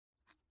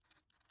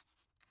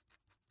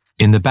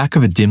In the back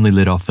of a dimly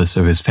lit office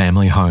of his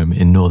family home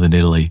in northern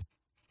Italy,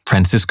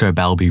 Francisco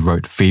Balbi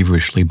wrote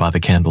feverishly by the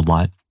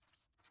candlelight.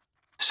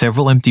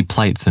 Several empty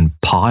plates and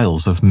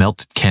piles of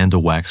melted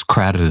candle wax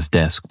crowded his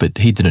desk, but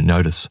he didn't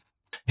notice.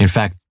 In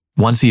fact,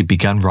 once he had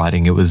begun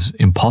writing, it was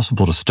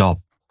impossible to stop.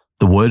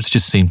 The words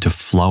just seemed to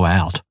flow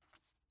out.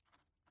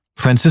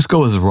 Francisco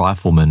was a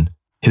rifleman.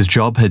 His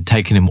job had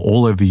taken him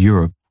all over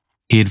Europe.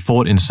 He had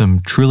fought in some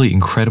truly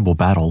incredible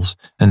battles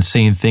and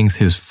seen things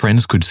his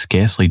friends could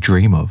scarcely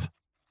dream of.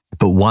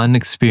 But one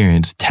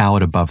experience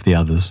towered above the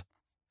others.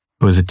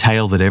 It was a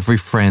tale that every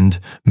friend,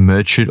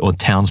 merchant, or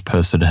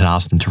townsperson had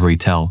asked him to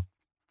retell.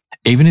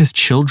 Even his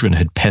children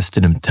had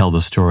pestered him to tell the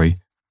story.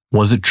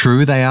 Was it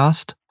true, they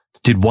asked?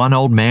 Did one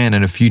old man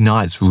and a few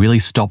knights really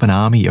stop an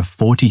army of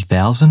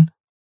 40,000?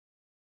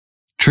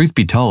 Truth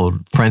be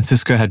told,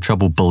 Francisco had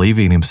trouble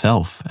believing in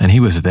himself, and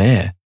he was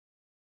there.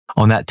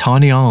 On that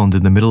tiny island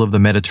in the middle of the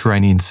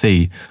Mediterranean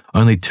Sea,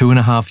 only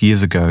 2.5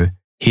 years ago,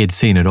 he had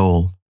seen it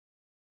all.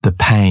 The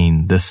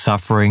pain, the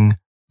suffering,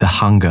 the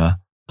hunger,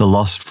 the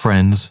lost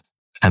friends,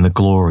 and the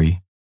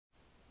glory.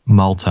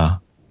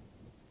 Malta.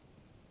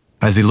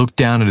 As he looked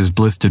down at his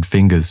blistered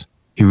fingers,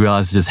 he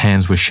realized his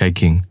hands were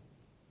shaking.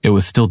 It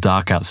was still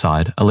dark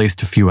outside, at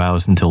least a few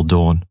hours until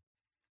dawn.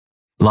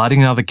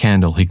 Lighting another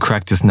candle, he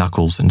cracked his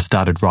knuckles and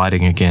started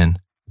writing again.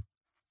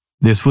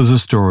 This was a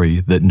story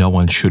that no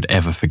one should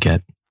ever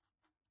forget.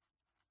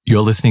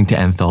 You're listening to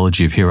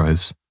Anthology of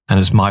Heroes,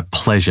 and it's my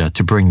pleasure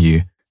to bring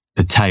you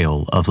the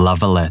tale of La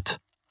Valette,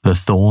 the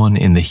thorn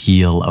in the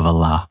heel of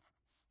Allah.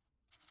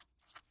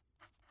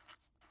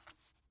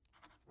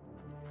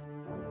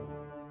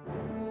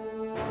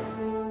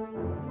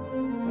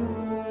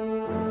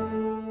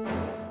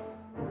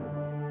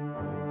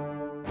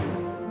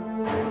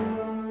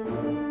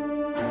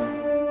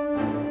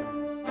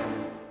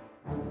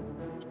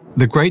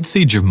 The Great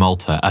Siege of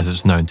Malta, as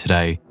it's known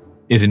today,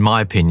 is in my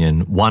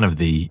opinion one of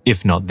the,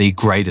 if not the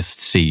greatest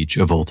siege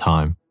of all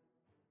time.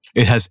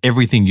 It has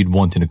everything you'd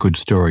want in a good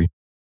story.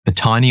 A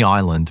tiny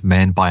island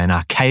manned by an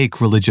archaic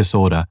religious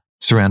order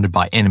surrounded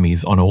by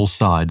enemies on all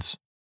sides.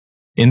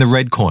 In the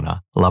red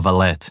corner, La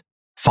Valette,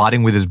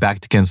 fighting with his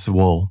back against the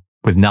wall,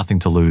 with nothing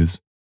to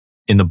lose.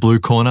 In the blue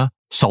corner,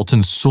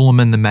 Sultan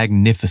Suleiman the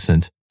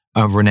Magnificent,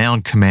 a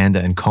renowned commander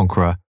and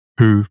conqueror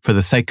who, for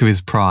the sake of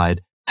his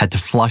pride, had to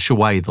flush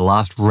away the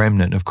last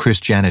remnant of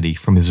Christianity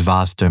from his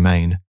vast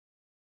domain.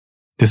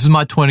 This is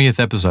my 20th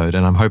episode,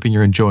 and I'm hoping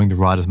you're enjoying the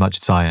ride as much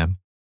as I am.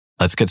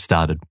 Let's get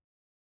started.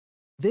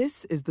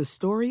 This is the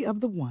story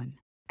of the one.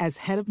 As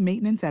head of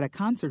maintenance at a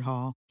concert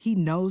hall, he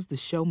knows the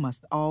show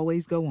must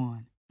always go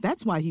on.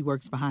 That's why he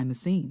works behind the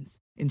scenes,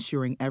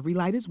 ensuring every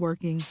light is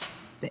working,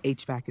 the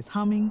HVAC is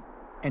humming,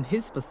 and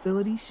his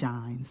facility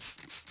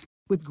shines.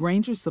 With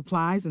Grainger's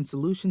supplies and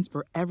solutions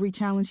for every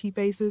challenge he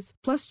faces,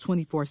 plus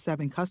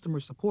 24/7 customer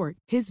support,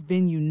 his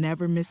venue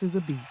never misses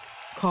a beat.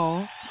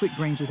 Call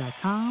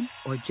quickgrainger.com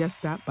or just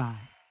stop by.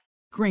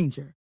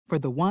 Grainger, for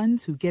the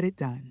ones who get it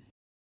done.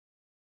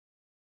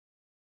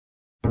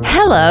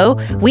 Hello,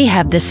 we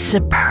have this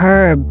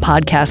superb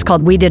podcast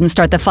called We Didn't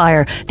Start the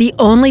Fire, the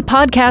only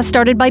podcast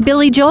started by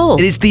Billy Joel.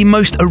 It is the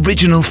most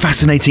original,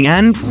 fascinating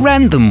and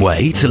random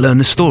way to learn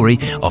the story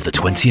of the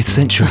 20th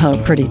century. Oh,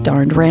 pretty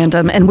darned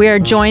random. And we are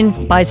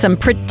joined by some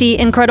pretty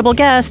incredible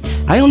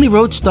guests. I only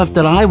wrote stuff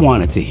that I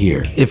wanted to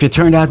hear. If it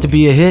turned out to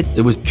be a hit,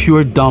 it was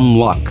pure dumb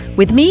luck.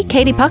 With me,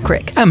 Katie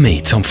Puckrick. And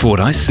me, Tom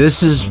Fordyce.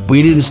 This is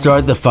We Didn't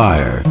Start the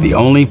Fire, the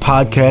only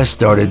podcast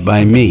started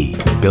by me,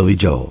 Billy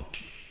Joel.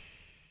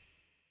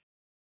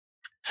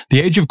 The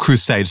Age of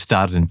Crusade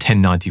started in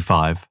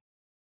 1095.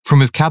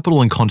 From his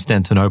capital in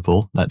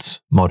Constantinople,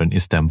 that's modern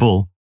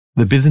Istanbul,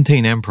 the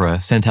Byzantine emperor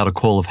sent out a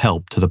call of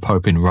help to the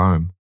Pope in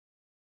Rome.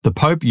 The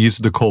Pope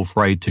used the call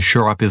for aid to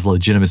shore up his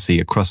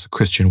legitimacy across the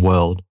Christian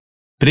world,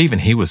 but even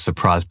he was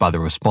surprised by the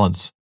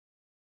response.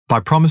 By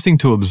promising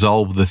to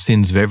absolve the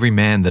sins of every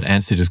man that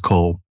answered his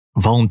call,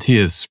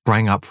 volunteers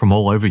sprang up from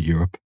all over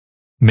Europe.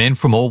 Men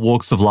from all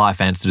walks of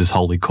life answered his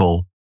holy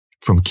call,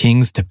 from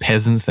kings to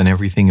peasants and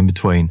everything in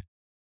between.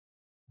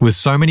 With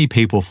so many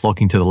people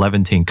flocking to the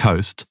Levantine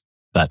coast,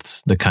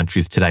 that's the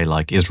countries today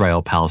like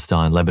Israel,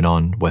 Palestine,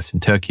 Lebanon, Western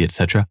Turkey,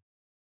 etc.,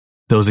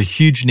 there was a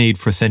huge need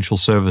for essential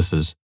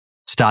services,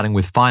 starting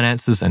with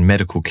finances and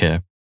medical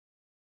care.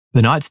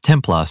 The Knights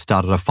Templar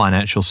started a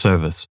financial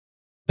service,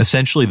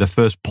 essentially the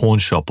first pawn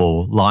shop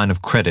or line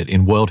of credit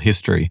in world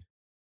history.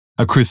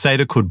 A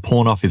crusader could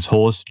pawn off his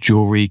horse,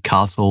 jewelry,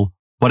 castle,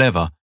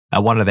 whatever,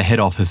 at one of the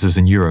head offices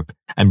in Europe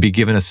and be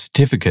given a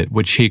certificate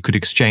which he could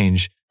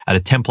exchange at a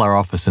Templar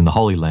office in the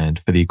Holy Land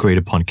for the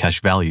agreed-upon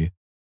cash value.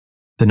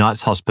 The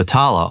Knights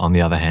Hospitaller, on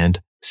the other hand,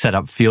 set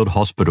up field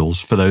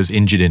hospitals for those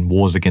injured in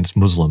wars against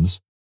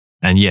Muslims.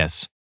 And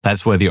yes,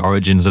 that's where the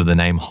origins of the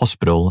name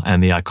hospital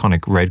and the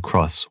iconic Red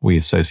Cross we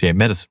associate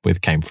medicine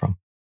with came from.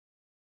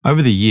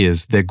 Over the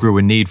years, there grew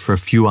a need for a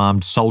few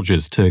armed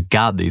soldiers to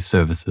guard these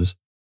services,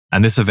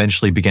 and this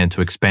eventually began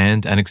to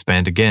expand and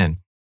expand again.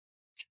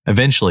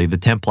 Eventually, the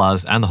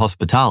Templars and the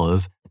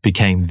Hospitallers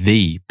became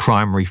the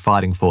primary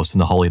fighting force in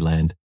the Holy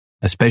Land,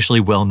 especially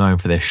well known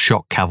for their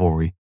shock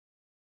cavalry.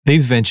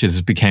 These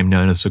ventures became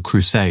known as the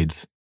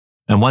Crusades,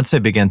 and once they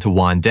began to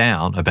wind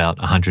down, about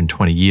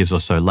 120 years or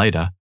so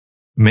later,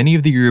 many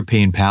of the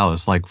European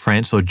powers like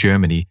France or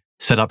Germany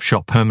set up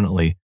shop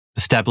permanently,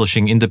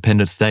 establishing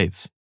independent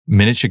states,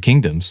 miniature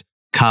kingdoms,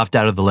 carved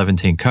out of the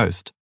Levantine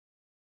coast.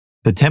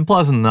 The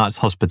Templars and the Knights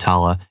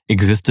Hospitaller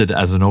existed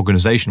as an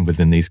organization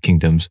within these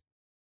kingdoms,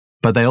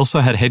 but they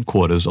also had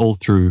headquarters all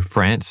through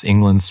France,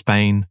 England,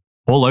 Spain,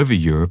 all over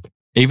Europe,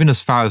 even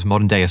as far as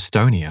modern-day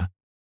Estonia.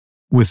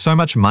 With so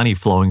much money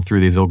flowing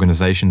through these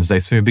organizations, they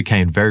soon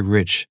became very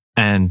rich,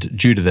 and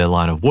due to their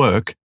line of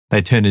work,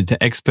 they turned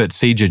into expert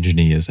siege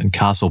engineers and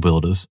castle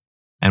builders.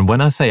 And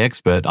when I say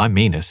expert, I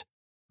mean it.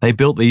 They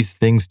built these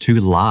things to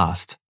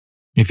last.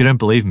 If you don't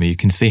believe me, you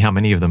can see how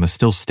many of them are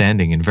still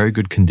standing in very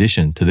good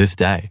condition to this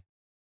day.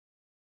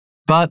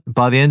 But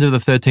by the end of the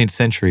 13th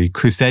century,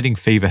 crusading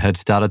fever had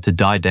started to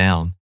die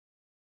down.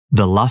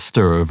 The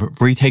luster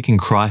of retaking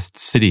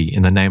Christ's city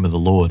in the name of the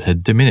Lord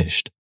had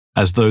diminished,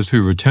 as those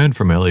who returned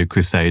from earlier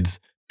crusades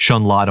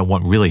shone light on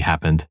what really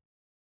happened.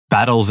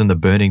 Battles in the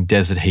burning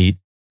desert heat,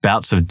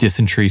 bouts of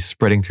dysentery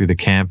spreading through the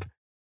camp,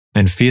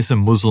 and fearsome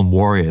Muslim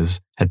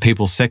warriors had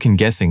people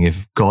second-guessing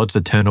if God's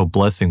eternal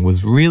blessing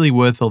was really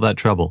worth all that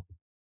trouble.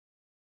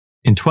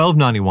 In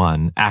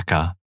 1291,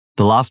 Akka,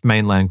 the last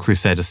mainland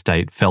Crusader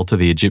state, fell to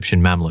the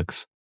Egyptian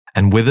Mamluks,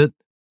 and with it,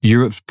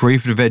 Europe's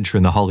brief adventure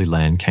in the Holy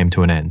Land came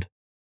to an end.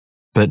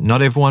 But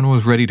not everyone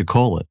was ready to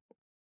call it.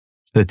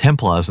 The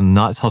Templars and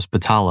the Knights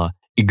Hospitaller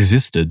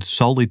existed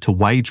solely to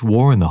wage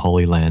war in the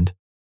Holy Land.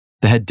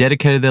 They had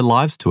dedicated their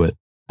lives to it,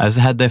 as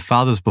had their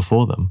fathers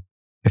before them.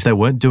 If they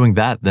weren't doing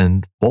that,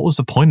 then what was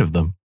the point of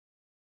them?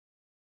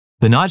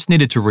 The Knights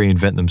needed to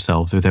reinvent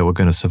themselves if they were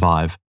going to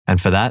survive,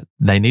 and for that,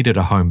 they needed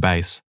a home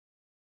base.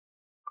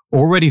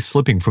 Already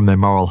slipping from their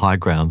moral high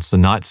grounds, the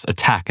Knights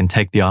attack and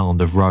take the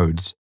island of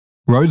Rhodes.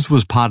 Rhodes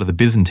was part of the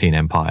Byzantine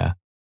Empire,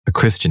 a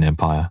Christian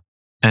empire,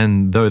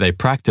 and though they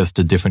practiced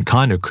a different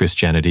kind of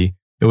Christianity,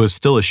 it was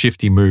still a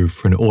shifty move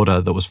for an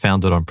order that was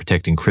founded on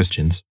protecting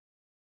Christians.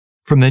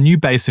 From their new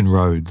base in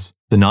Rhodes,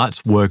 the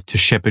Knights worked to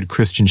shepherd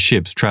Christian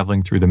ships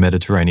travelling through the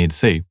Mediterranean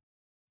Sea.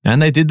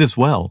 And they did this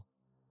well.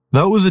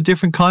 Though it was a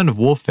different kind of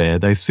warfare,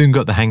 they soon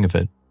got the hang of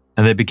it,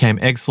 and they became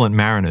excellent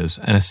mariners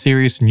and a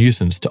serious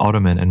nuisance to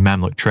Ottoman and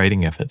Mamluk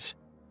trading efforts.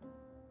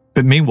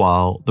 But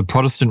meanwhile, the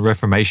Protestant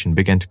Reformation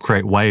began to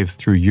create waves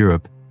through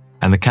Europe,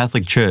 and the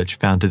Catholic Church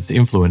found its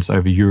influence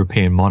over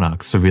European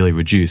monarchs severely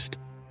reduced.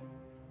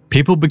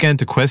 People began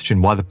to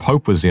question why the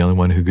Pope was the only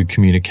one who could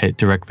communicate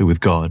directly with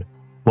God.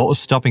 What was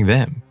stopping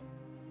them?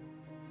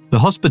 The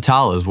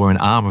Hospitallers were an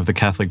arm of the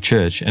Catholic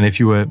Church, and if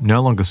you were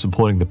no longer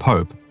supporting the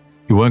Pope,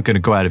 you weren't going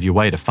to go out of your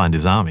way to fund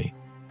his army.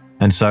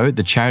 And so,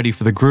 the charity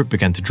for the group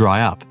began to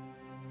dry up.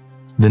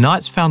 The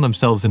Knights found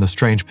themselves in a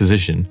strange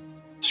position,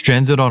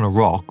 stranded on a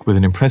rock with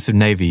an impressive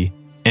navy,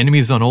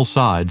 enemies on all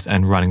sides,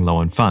 and running low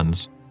on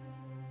funds.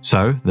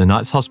 So, the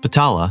Knights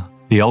Hospitaller,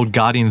 the old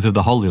guardians of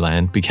the Holy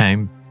Land,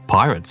 became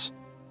pirates.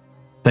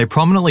 They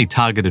prominently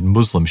targeted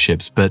Muslim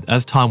ships, but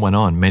as time went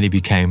on, many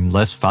became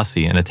less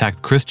fussy and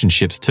attacked Christian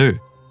ships too.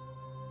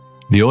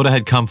 The order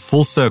had come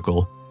full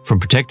circle, from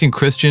protecting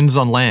Christians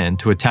on land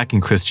to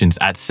attacking Christians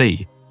at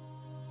sea.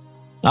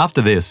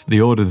 After this,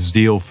 the order's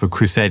zeal for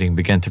crusading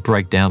began to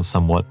break down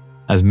somewhat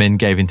as men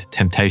gave in to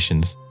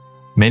temptations.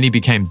 Many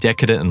became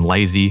decadent and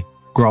lazy,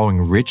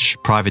 growing rich,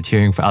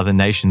 privateering for other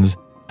nations,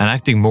 and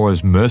acting more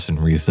as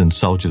mercenaries than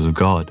soldiers of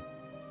God.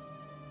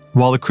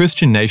 While the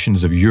Christian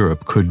nations of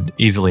Europe could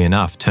easily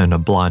enough turn a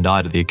blind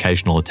eye to the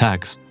occasional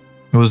attacks,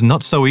 it was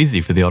not so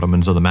easy for the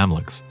Ottomans or the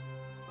Mamluks.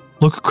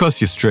 Look across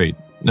your street.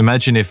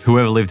 Imagine if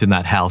whoever lived in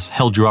that house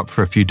held you up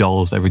for a few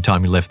dollars every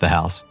time you left the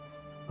house.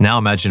 Now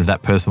imagine if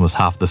that person was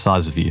half the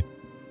size of you.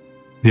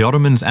 The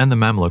Ottomans and the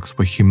Mamluks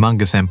were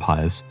humongous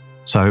empires,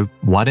 so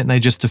why didn't they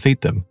just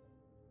defeat them?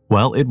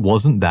 Well, it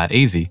wasn't that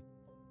easy.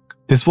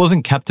 This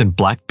wasn't Captain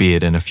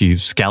Blackbeard and a few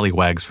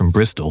scallywags from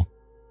Bristol.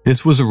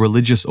 This was a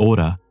religious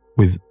order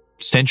with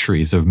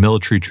centuries of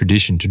military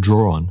tradition to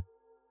draw on.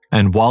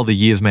 And while the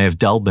years may have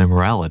dulled their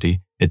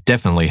morality, it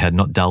definitely had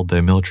not dulled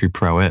their military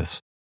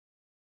prowess.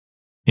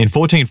 In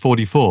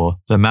 1444,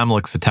 the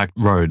Mamluks attacked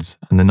Rhodes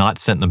and the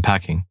Knights sent them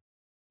packing.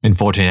 In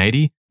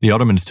 1480, the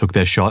Ottomans took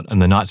their shot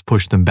and the Knights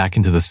pushed them back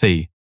into the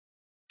sea.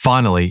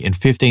 Finally, in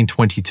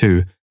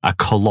 1522, a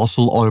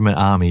colossal Ottoman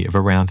army of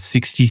around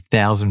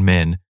 60,000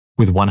 men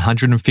with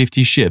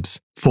 150 ships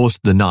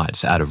forced the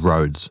Knights out of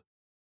Rhodes.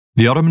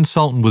 The Ottoman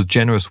Sultan was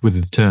generous with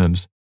his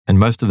terms, and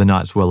most of the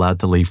Knights were allowed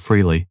to leave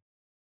freely.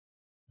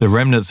 The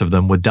remnants of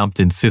them were dumped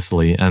in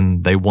Sicily,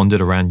 and they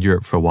wandered around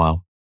Europe for a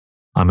while.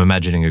 I'm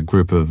imagining a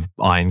group of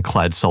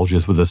ironclad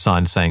soldiers with a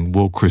sign saying,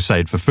 "We'll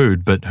crusade for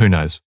food," but who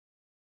knows.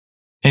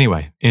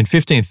 Anyway, in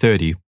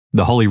 1530,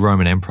 the Holy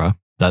Roman Emperor,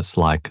 that's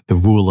like the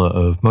ruler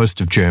of most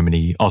of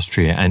Germany,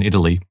 Austria, and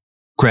Italy,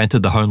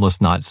 granted the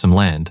homeless Knights some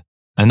land,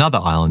 another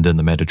island in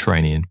the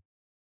Mediterranean.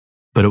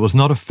 But it was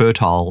not a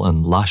fertile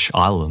and lush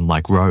island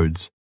like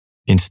Rhodes.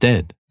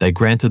 Instead, they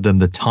granted them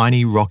the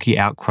tiny rocky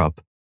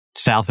outcrop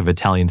south of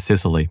Italian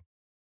Sicily.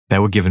 They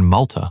were given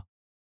Malta.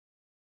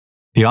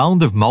 The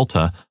island of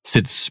Malta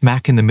sits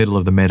smack in the middle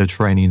of the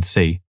Mediterranean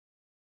Sea,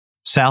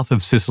 south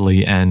of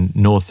Sicily and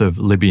north of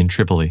Libyan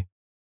Tripoli.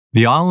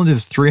 The island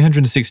is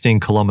 316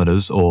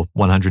 kilometres or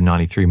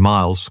 193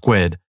 miles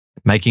squared,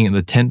 making it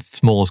the 10th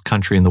smallest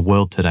country in the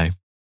world today.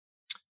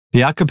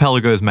 The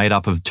archipelago is made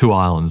up of two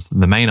islands,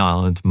 the main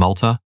island,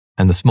 Malta,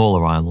 and the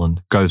smaller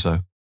island,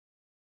 Gozo.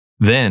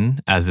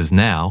 Then, as is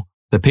now,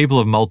 the people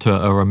of Malta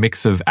are a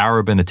mix of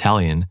Arab and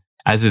Italian,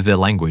 as is their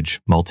language,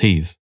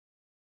 Maltese.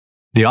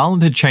 The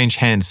island had changed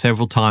hands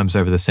several times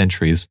over the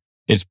centuries,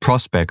 its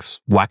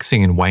prospects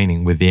waxing and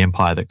waning with the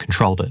empire that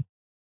controlled it.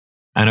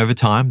 And over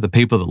time, the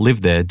people that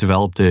lived there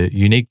developed a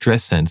unique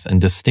dress sense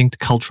and distinct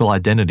cultural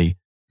identity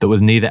that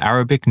was neither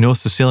Arabic nor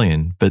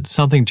Sicilian, but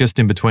something just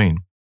in between.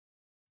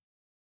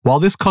 While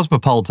this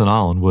cosmopolitan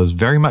island was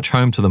very much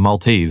home to the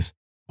Maltese,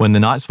 when the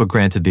knights were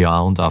granted the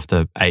island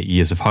after 8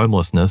 years of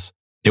homelessness,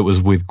 it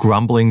was with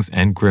grumblings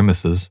and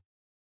grimaces.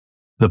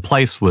 The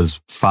place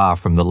was far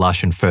from the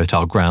lush and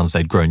fertile grounds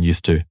they'd grown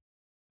used to.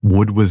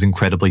 Wood was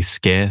incredibly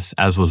scarce,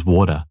 as was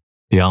water,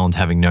 the island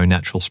having no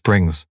natural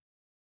springs.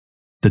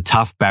 The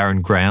tough,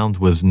 barren ground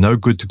was no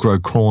good to grow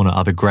corn or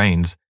other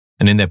grains,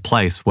 and in their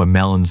place were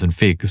melons and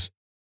figs.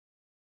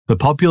 The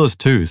populace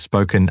too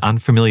spoke an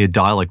unfamiliar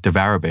dialect of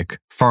Arabic,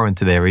 foreign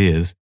to their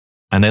ears,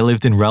 and they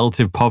lived in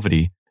relative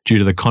poverty due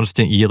to the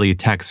constant yearly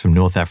attacks from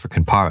North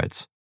African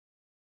pirates.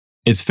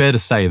 It's fair to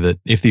say that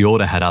if the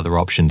Order had other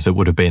options, it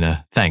would have been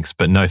a thanks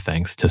but no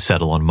thanks to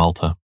settle on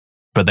Malta.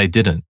 But they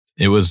didn't.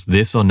 It was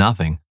this or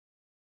nothing.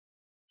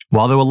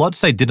 While there were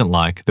lots they didn't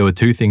like, there were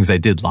two things they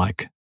did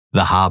like: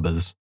 the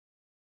harbours.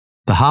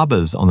 The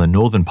harbours on the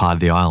northern part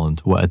of the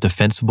island were a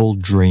defensible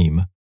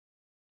dream.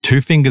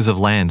 2 fingers of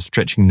land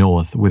stretching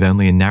north with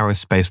only a narrow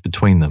space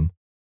between them.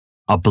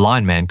 A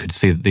blind man could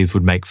see that these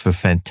would make for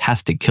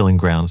fantastic killing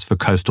grounds for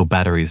coastal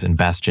batteries and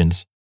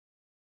bastions.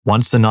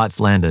 Once the knights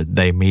landed,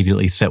 they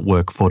immediately set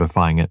work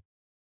fortifying it.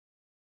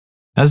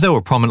 As they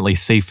were prominently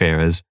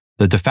seafarers,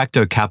 the de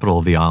facto capital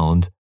of the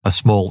island, a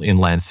small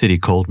inland city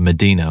called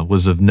Medina,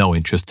 was of no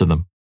interest to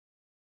them.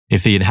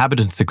 If the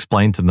inhabitants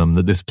explained to them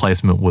that this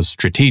placement was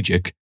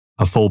strategic,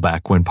 a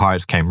fallback when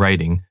pirates came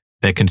raiding,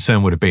 their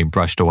concern would have been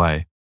brushed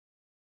away.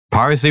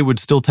 Piracy would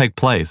still take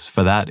place,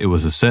 for that it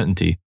was a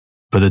certainty,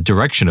 but the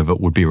direction of it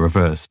would be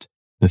reversed.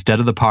 Instead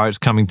of the pirates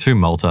coming to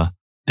Malta,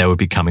 they would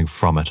be coming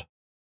from it.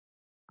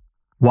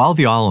 While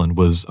the island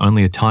was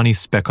only a tiny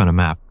speck on a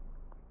map,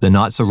 the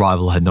knights'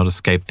 arrival had not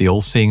escaped the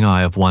all-seeing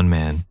eye of one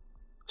man.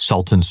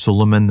 Sultan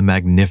Suleiman the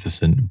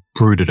Magnificent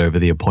brooded over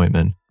the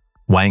appointment,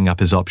 weighing up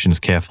his options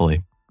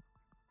carefully.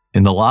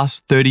 In the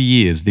last 30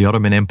 years, the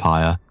Ottoman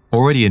Empire,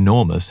 already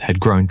enormous,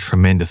 had grown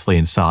tremendously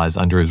in size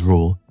under his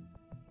rule.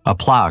 A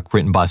plaque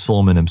written by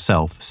Suleiman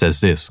himself says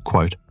this,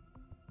 quote,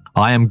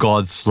 "I am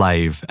God's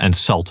slave and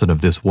Sultan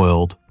of this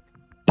world.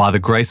 By the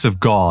grace of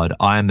God,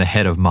 I am the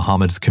head of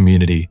Muhammad's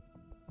community.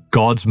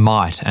 God's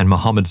might and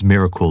Muhammad's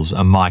miracles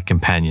are my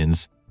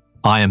companions.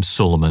 I am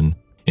Suleiman,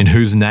 in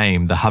whose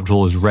name the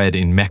Habdul is read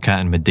in Mecca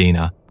and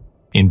Medina.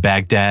 In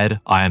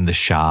Baghdad, I am the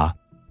Shah.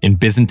 In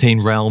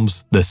Byzantine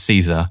realms, the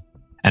Caesar.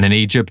 And in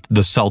Egypt,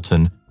 the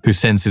Sultan, who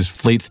sends his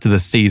fleets to the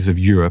seas of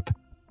Europe,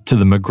 to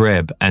the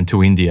Maghreb and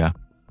to India."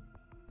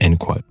 End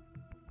quote.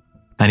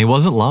 And he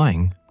wasn't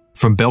lying.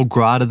 From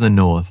Belgrade in the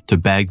north to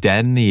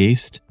Baghdad in the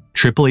east,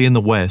 Tripoli in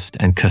the west,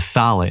 and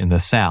Kassala in the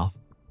south,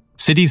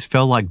 cities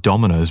fell like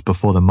dominoes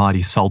before the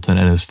mighty Sultan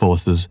and his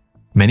forces,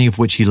 many of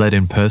which he led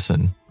in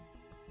person.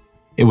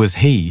 It was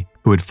he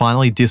who had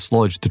finally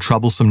dislodged the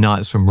troublesome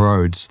knights from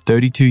Rhodes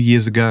 32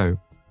 years ago.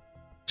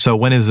 So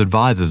when his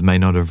advisors may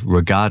not have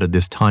regarded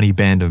this tiny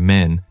band of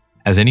men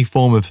as any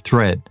form of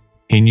threat,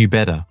 he knew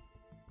better.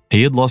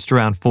 He had lost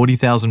around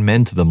 40,000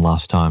 men to them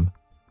last time.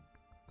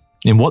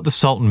 In what the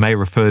Sultan may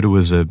refer to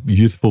as a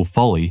youthful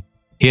folly,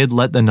 he had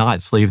let the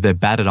knights leave their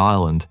battered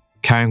island,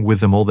 carrying with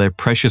them all their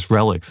precious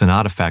relics and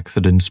artifacts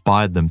that had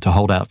inspired them to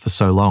hold out for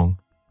so long.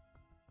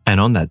 And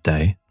on that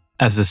day,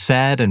 as the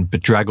sad and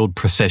bedraggled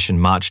procession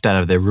marched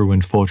out of their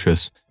ruined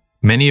fortress,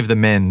 many of the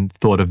men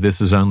thought of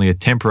this as only a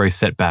temporary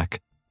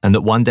setback, and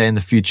that one day in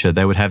the future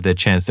they would have their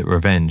chance at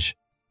revenge.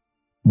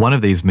 One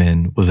of these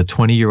men was a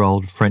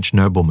 20-year-old French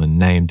nobleman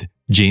named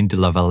Jean de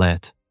la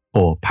Valette,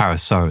 or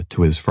Paraceau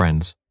to his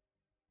friends.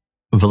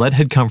 Valette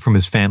had come from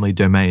his family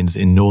domains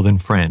in northern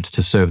France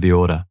to serve the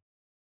order.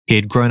 He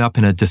had grown up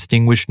in a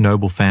distinguished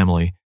noble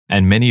family,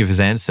 and many of his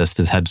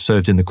ancestors had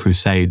served in the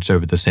Crusades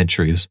over the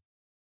centuries.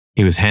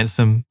 He was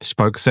handsome,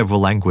 spoke several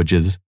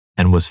languages,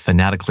 and was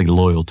fanatically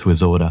loyal to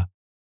his order.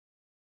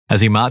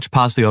 As he marched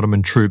past the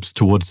Ottoman troops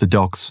towards the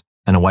docks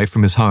and away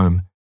from his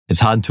home, it's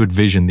hard to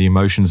envision the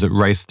emotions that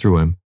raced through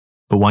him,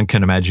 but one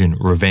can imagine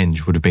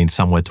revenge would have been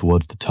somewhere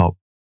towards the top.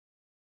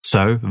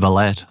 So,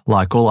 Valette,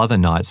 like all other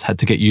knights, had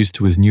to get used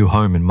to his new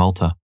home in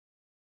Malta.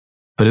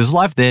 But his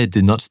life there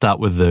did not start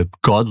with the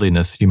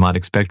godliness you might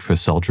expect for a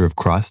soldier of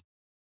Christ.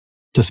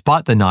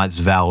 Despite the knight's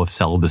vow of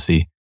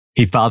celibacy,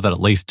 he fathered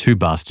at least 2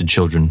 bastard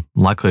children,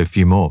 likely a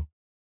few more.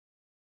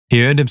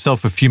 He earned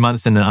himself a few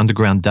months in an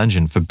underground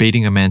dungeon for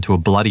beating a man to a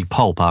bloody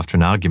pulp after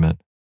an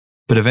argument,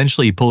 but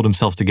eventually he pulled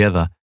himself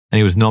together and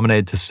he was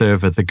nominated to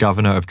serve as the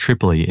governor of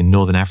Tripoli in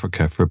northern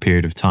Africa for a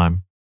period of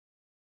time.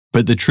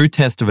 But the true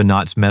test of a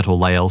knight's mettle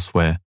lay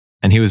elsewhere,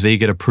 and he was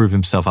eager to prove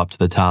himself up to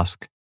the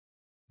task.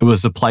 It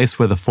was the place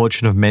where the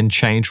fortune of men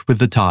changed with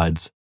the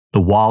tides,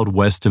 the wild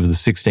west of the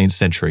 16th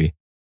century,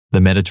 the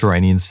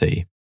Mediterranean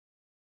Sea.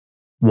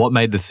 What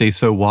made the sea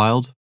so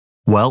wild?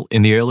 Well,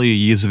 in the earlier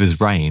years of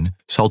his reign,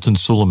 Sultan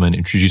Suleiman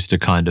introduced a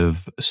kind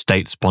of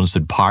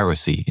state-sponsored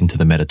piracy into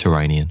the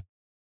Mediterranean.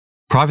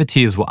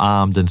 Privateers were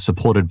armed and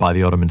supported by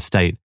the Ottoman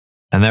state,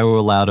 and they were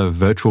allowed a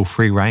virtual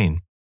free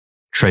rein.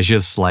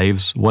 Treasures,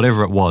 slaves,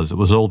 whatever it was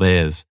all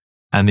theirs,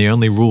 and the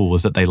only rule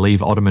was that they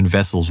leave Ottoman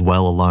vessels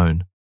well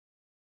alone.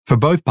 For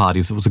both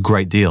parties, it was a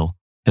great deal,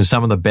 and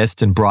some of the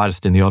best and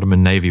brightest in the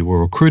Ottoman navy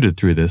were recruited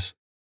through this.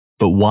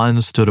 But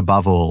one stood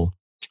above all,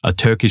 a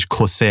Turkish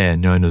corsair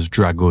known as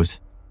Dragut.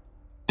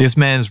 This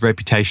man's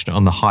reputation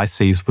on the high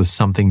seas was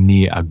something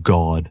near a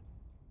god.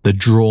 The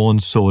drawn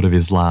sword of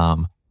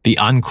Islam, the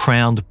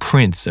uncrowned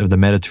prince of the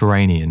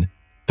Mediterranean,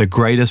 the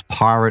greatest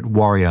pirate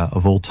warrior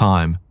of all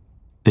time.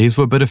 These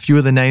were but a few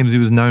of the names he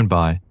was known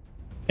by.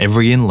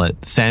 Every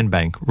inlet,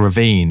 sandbank,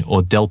 ravine,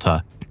 or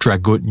delta,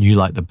 Dragut knew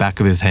like the back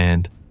of his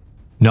hand.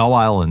 No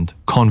island,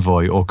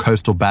 convoy, or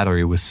coastal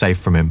battery was safe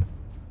from him.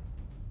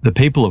 The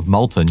people of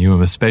Malta knew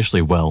him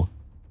especially well,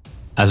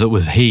 as it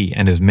was he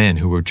and his men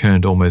who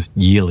returned almost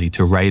yearly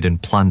to raid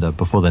and plunder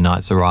before the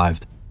knights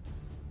arrived.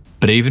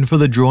 But even for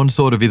the drawn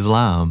sword of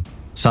Islam,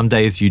 some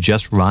days you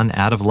just run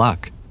out of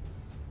luck.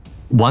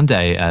 One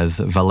day, as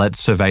Valette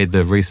surveyed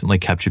the recently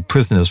captured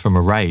prisoners from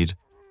a raid,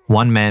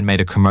 one man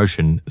made a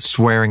commotion,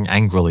 swearing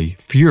angrily,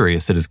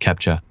 furious at his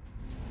capture.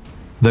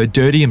 Though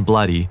dirty and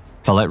bloody,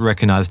 Valette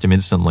recognized him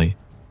instantly.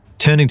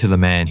 Turning to the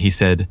man, he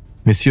said,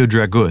 "Monsieur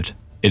Dragut,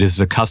 it is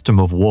the custom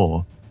of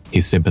war," he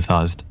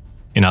sympathized.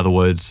 In other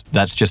words,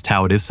 that's just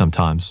how it is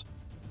sometimes.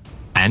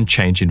 And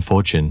change in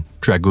fortune,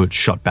 Dragut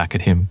shot back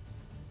at him.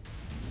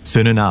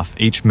 Soon enough,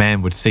 each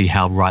man would see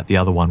how right the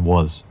other one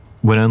was.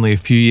 When only a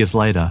few years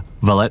later,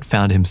 Valette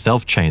found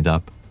himself chained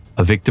up,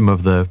 a victim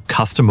of the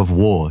custom of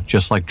war,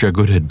 just like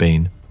Dragut had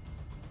been.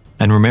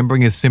 And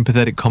remembering his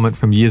sympathetic comment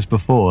from years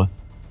before,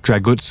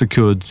 Dragut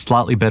secured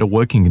slightly better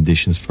working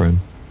conditions for him.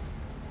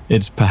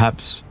 It's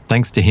perhaps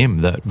thanks to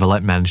him that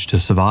Valette managed to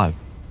survive.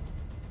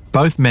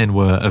 Both men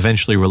were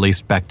eventually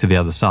released back to the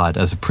other side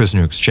as a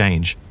prisoner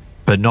exchange,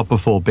 but not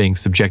before being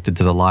subjected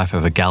to the life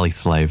of a galley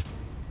slave.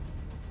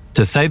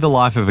 To say the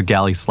life of a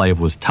galley slave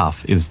was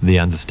tough is the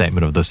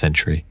understatement of the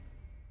century.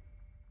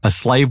 A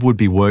slave would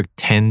be worked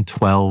 10,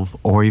 12,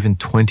 or even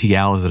 20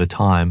 hours at a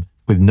time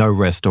with no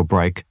rest or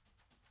break.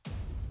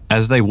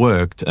 As they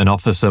worked, an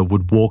officer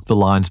would walk the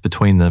lines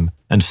between them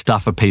and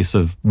stuff a piece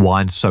of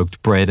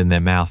wine-soaked bread in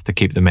their mouth to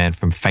keep the man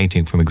from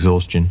fainting from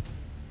exhaustion,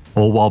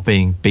 all while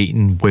being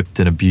beaten, whipped,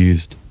 and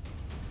abused.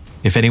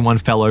 If anyone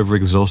fell over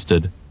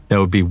exhausted, they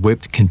would be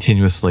whipped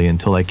continuously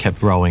until they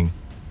kept rowing,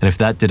 and if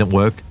that didn't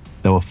work,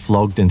 they were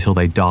flogged until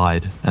they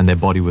died and their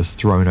body was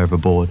thrown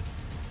overboard.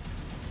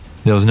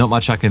 There was not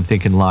much I can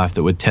think in life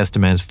that would test a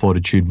man's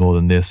fortitude more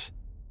than this.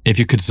 If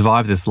you could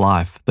survive this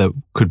life, that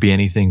could be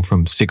anything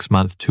from 6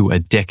 months to a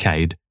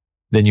decade,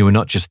 then you were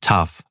not just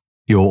tough,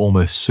 you were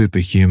almost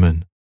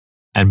superhuman.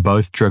 And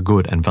both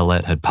Dragut and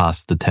Valette had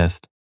passed the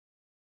test.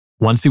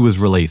 Once he was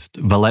released,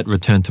 Valette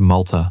returned to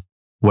Malta,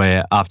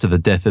 where, after the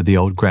death of the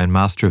old Grand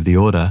Master of the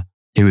Order,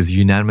 he was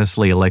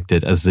unanimously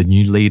elected as the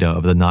new leader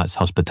of the Knights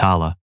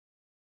Hospitaller.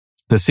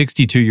 The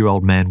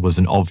 62-year-old man was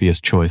an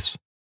obvious choice.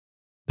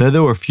 Though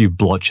there were a few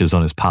blotches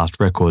on his past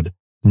record,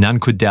 none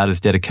could doubt his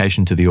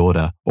dedication to the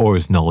order or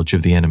his knowledge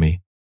of the enemy.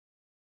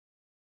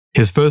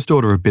 His first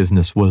order of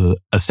business was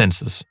a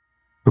census.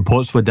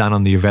 Reports were done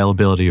on the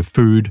availability of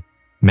food,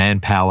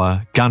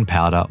 manpower,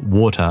 gunpowder,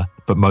 water,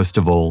 but most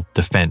of all,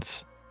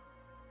 defence.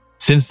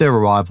 Since their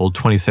arrival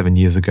 27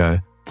 years ago,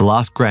 the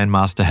last Grand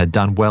Master had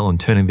done well in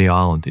turning the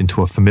island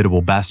into a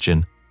formidable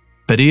bastion,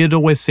 but he had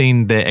always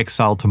seen their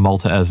exile to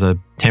Malta as a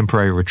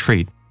temporary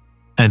retreat,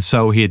 and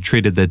so he had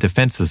treated their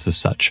defences as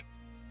such.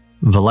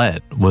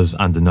 Valette was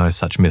under no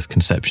such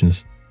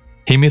misconceptions.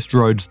 He missed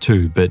Rhodes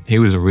too, but he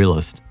was a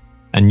realist,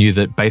 and knew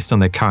that based on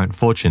their current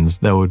fortunes,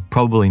 they would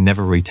probably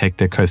never retake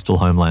their coastal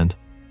homeland.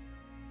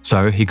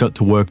 So he got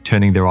to work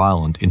turning their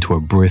island into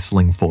a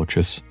bristling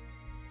fortress.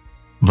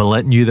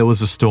 Valette knew there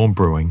was a storm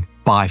brewing,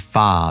 by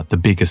far the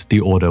biggest the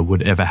Order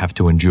would ever have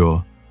to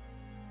endure.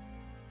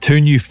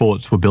 2 new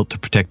forts were built to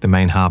protect the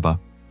main harbour.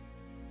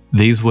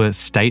 These were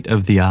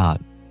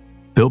state-of-the-art.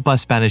 Built by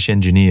Spanish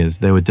engineers,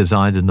 they were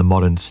designed in the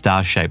modern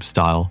star-shaped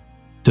style,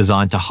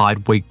 designed to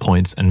hide weak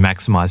points and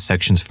maximise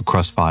sections for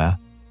crossfire.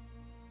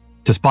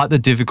 Despite the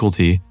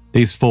difficulty,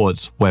 these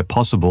forts, where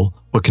possible,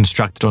 were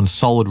constructed on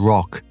solid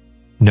rock.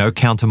 No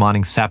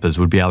countermining sappers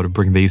would be able to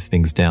bring these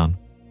things down.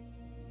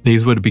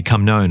 These were to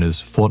become known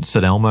as Fort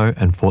St. Elmo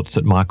and Fort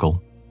St.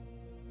 Michael.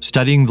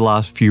 Studying the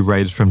last few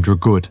raids from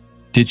Dragut,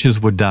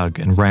 ditches were dug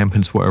and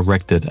ramparts were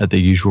erected at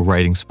the usual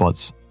raiding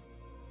spots.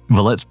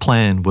 Valette's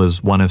plan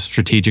was one of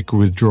strategic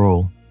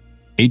withdrawal.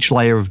 Each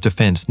layer of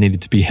defence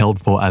needed to be held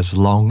for as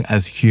long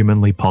as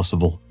humanly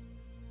possible.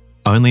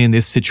 Only in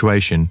this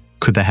situation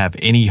could they have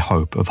any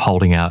hope of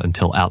holding out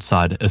until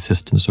outside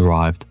assistance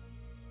arrived.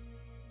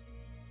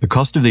 The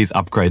cost of these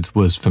upgrades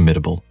was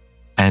formidable,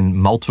 and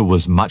Malta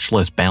was much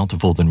less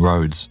bountiful than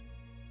Rhodes.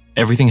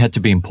 Everything had to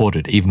be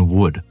imported, even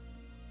wood.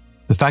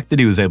 The fact that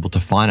he was able to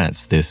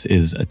finance this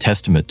is a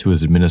testament to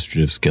his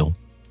administrative skill.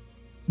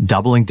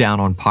 Doubling down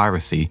on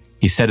piracy,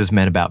 he set his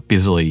men about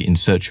busily in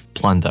search of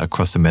plunder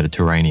across the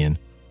Mediterranean.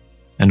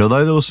 And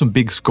although there were some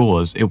big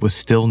scores, it was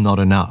still not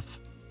enough.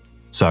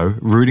 So,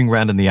 rooting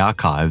around in the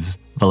archives,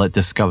 Valette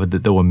discovered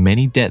that there were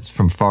many debts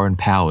from foreign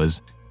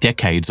powers,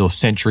 decades or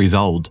centuries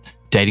old,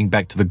 dating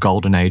back to the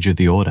golden age of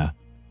the Order.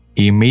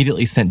 He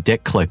immediately sent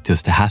debt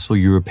collectors to hassle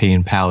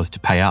European powers to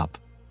pay up,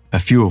 a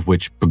few of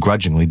which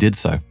begrudgingly did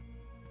so.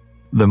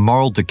 The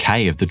moral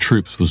decay of the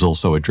troops was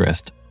also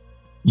addressed.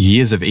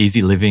 Years of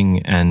easy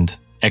living and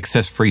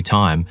excess free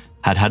time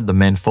had the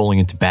men falling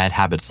into bad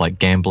habits like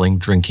gambling,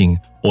 drinking,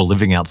 or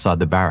living outside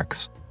the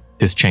barracks.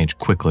 This changed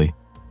quickly.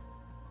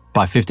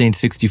 By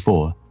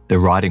 1564, the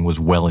writing was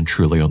well and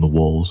truly on the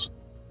walls.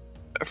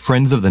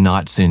 Friends of the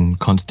knights in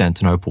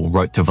Constantinople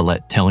wrote to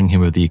Valette telling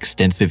him of the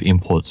extensive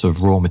imports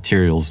of raw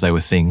materials they were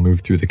seeing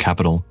move through the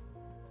capital.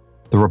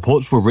 The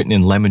reports were written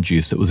in lemon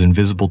juice that was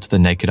invisible to the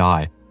naked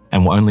eye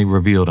and were only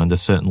revealed under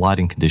certain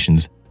lighting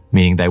conditions,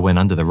 meaning they went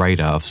under the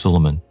radar of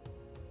Suleiman.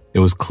 It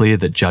was clear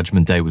that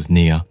Judgment Day was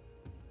near.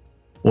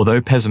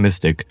 Although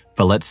pessimistic,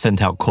 Valette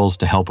sent out calls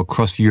to help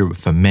across Europe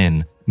for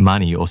men,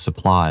 money, or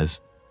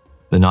supplies.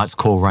 The Knights'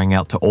 call rang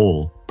out to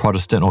all,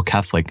 Protestant or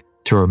Catholic,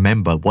 to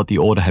remember what the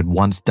Order had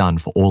once done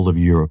for all of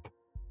Europe.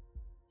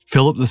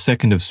 Philip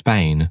II of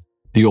Spain,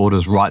 the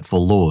Order's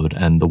rightful lord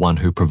and the one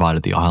who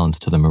provided the islands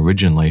to them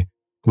originally,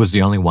 was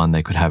the only one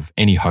they could have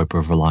any hope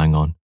of relying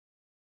on.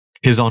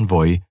 His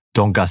envoy,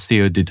 Don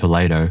Garcia de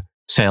Toledo,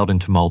 sailed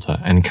into Malta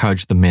and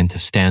encouraged the men to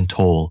stand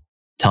tall,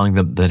 telling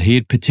them that he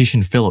had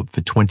petitioned Philip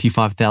for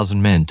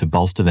 25,000 men to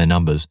bolster their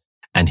numbers,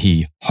 and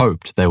he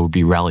hoped they would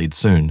be rallied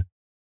soon.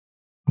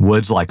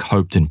 Words like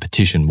hoped and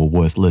petition were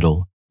worth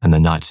little, and the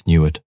knights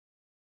knew it.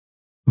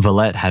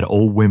 Valette had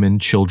all women,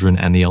 children,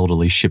 and the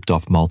elderly shipped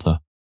off Malta.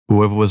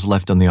 Whoever was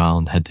left on the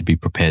island had to be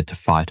prepared to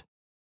fight.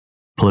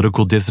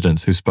 Political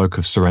dissidents who spoke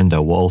of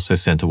surrender were also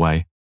sent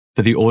away.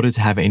 For the Order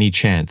to have any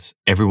chance,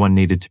 everyone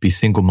needed to be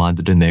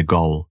single-minded in their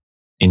goal,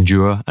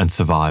 endure and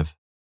survive.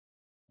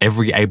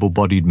 Every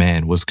able-bodied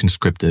man was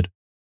conscripted.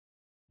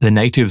 The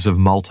natives of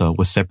Malta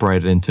were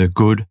separated into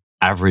good,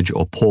 average,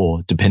 or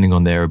poor, depending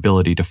on their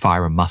ability to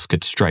fire a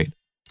musket straight.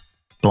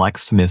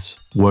 Blacksmiths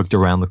worked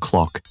around the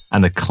clock,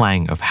 and the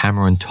clang of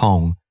hammer and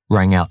tong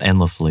rang out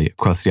endlessly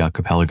across the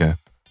archipelago.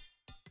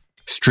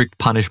 Strict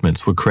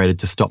punishments were created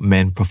to stop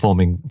men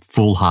performing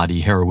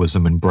foolhardy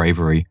heroism and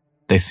bravery.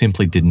 They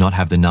simply did not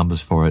have the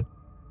numbers for it.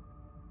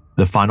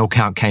 The final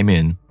count came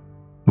in.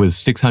 With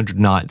 600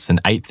 knights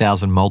and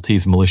 8,000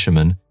 Maltese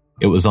militiamen,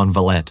 it was on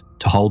Valette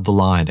to hold the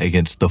line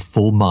against the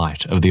full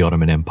might of the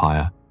Ottoman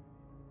Empire.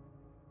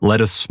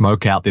 "Let us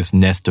smoke out this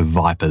nest of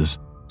vipers,"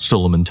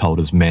 Suleiman told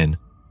his men,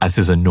 as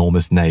his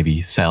enormous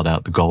navy sailed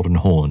out the Golden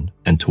Horn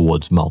and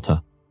towards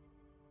Malta.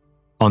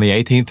 On the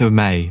 18th of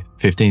May,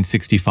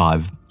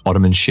 1565,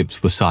 Ottoman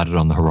ships were sighted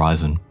on the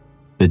horizon.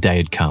 The day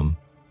had come.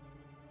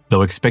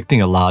 Though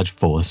expecting a large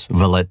force,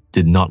 Valette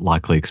did not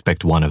likely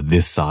expect one of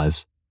this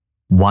size.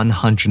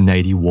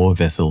 180 war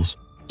vessels,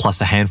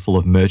 plus a handful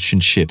of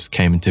merchant ships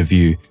came into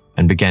view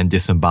and began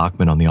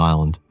disembarkment on the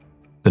island.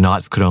 The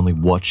knights could only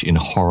watch in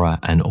horror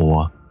and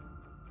awe.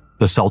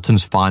 The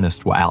Sultan's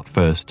finest were out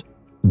first.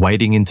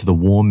 Wading into the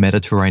warm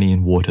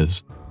Mediterranean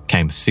waters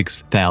came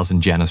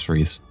 6,000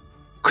 Janissaries.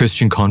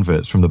 Christian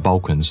converts from the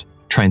Balkans,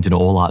 trained in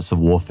all arts of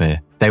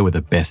warfare, they were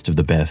the best of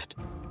the best.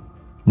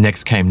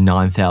 Next came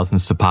 9,000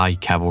 Sipahi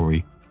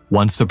cavalry,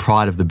 once the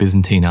pride of the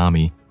Byzantine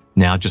army,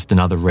 now just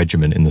another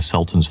regiment in the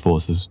Sultan's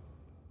forces.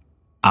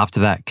 After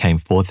that came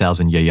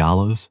 4,000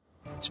 Yayalas,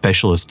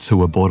 specialists who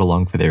were brought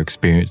along for their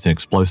experience in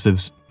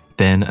explosives,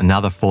 then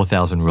another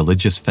 4,000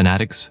 religious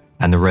fanatics,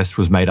 and the rest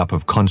was made up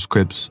of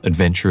conscripts,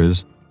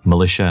 adventurers,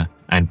 militia,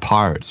 and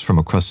pirates from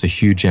across the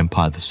huge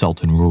empire the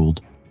Sultan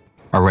ruled.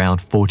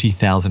 Around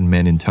 40,000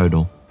 men in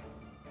total.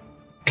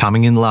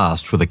 Coming in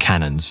last were the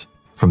cannons,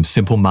 from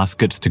simple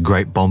muskets to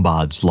great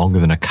bombards longer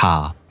than a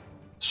car.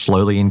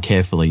 Slowly and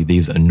carefully,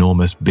 these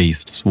enormous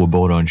beasts were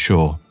brought on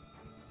shore.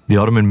 The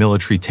Ottoman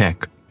military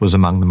tech was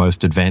among the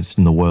most advanced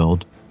in the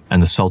world,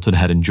 and the Sultan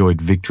had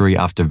enjoyed victory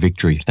after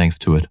victory thanks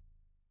to it.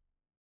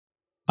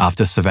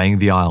 After surveying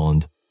the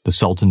island, the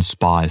Sultan's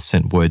spies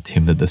sent word to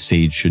him that the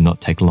siege should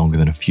not take longer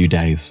than a few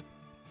days.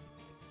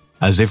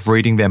 As if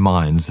reading their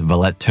minds,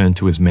 Valette turned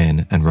to his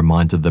men and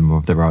reminded them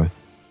of their oath.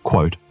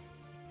 Quote,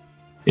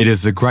 "It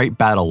is the great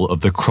battle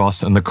of the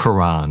Cross and the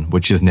Quran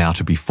which is now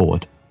to be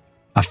fought.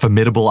 A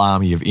formidable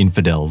army of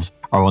infidels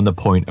are on the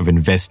point of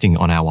investing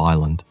on our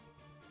island.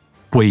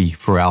 We,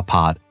 for our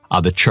part,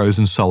 are the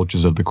chosen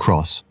soldiers of the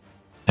Cross,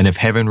 and if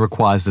heaven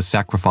requires the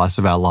sacrifice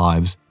of our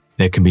lives,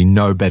 there can be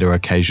no better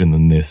occasion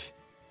than this.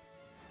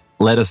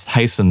 Let us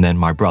hasten then,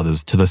 my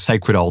brothers, to the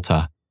sacred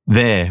altar.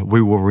 There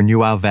we will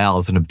renew our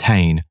vows and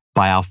obtain,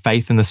 by our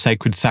faith in the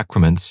sacred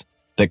sacraments,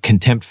 that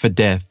contempt for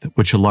death,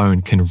 which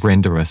alone can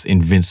render us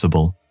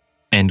invincible."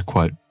 End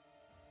quote.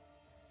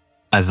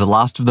 As the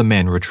last of the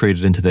men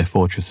retreated into their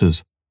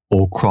fortresses,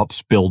 all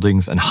crops,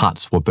 buildings, and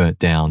huts were burnt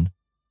down.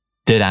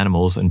 Dead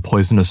animals and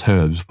poisonous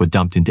herbs were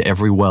dumped into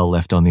every well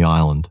left on the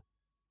island.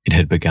 It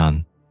had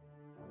begun.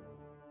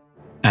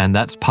 And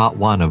that's part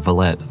 1 of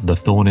Valette, the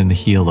Thorn in the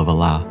Heel of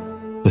Allah.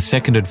 The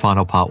second and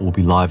final part will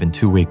be live in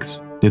 2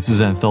 weeks. This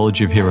is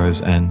Anthology of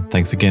Heroes, and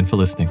thanks again for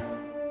listening.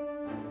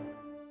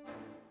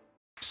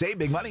 Save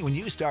big money when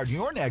you start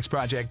your next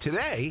project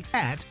today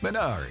at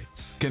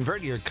Menards.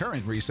 Convert your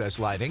current recessed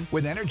lighting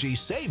with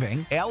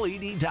energy-saving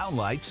LED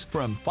downlights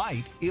from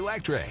Fight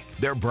Electric.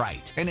 They're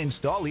bright and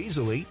install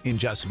easily in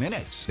just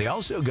minutes. They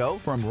also go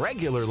from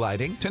regular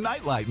lighting to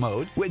nightlight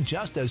mode with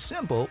just a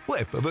simple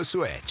flip of a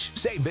switch.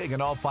 Save big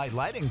on all Fight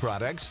lighting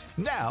products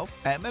now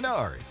at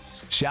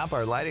Menards. Shop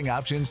our lighting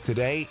options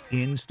today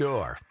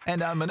in-store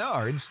and on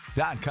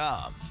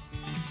Menards.com.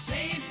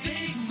 Save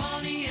big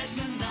money at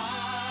Menards.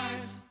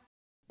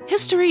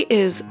 History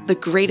is the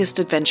greatest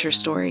adventure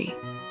story.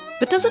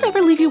 But does it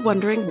ever leave you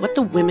wondering what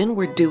the women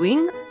were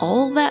doing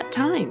all that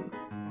time?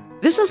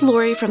 This is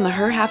Lori from the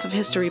Her Half of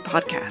History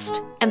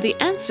podcast, and the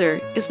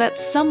answer is that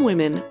some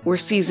women were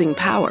seizing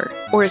power,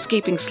 or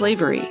escaping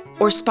slavery,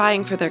 or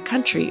spying for their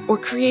country, or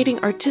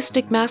creating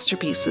artistic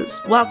masterpieces,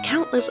 while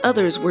countless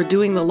others were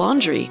doing the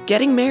laundry,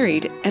 getting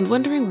married, and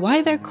wondering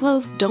why their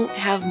clothes don't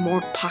have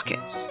more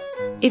pockets.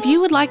 If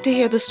you would like to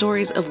hear the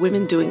stories of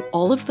women doing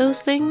all of those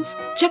things,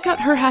 check out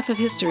Her Half of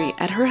History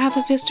at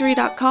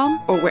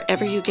herhalfofhistory.com or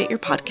wherever you get your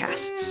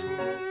podcasts.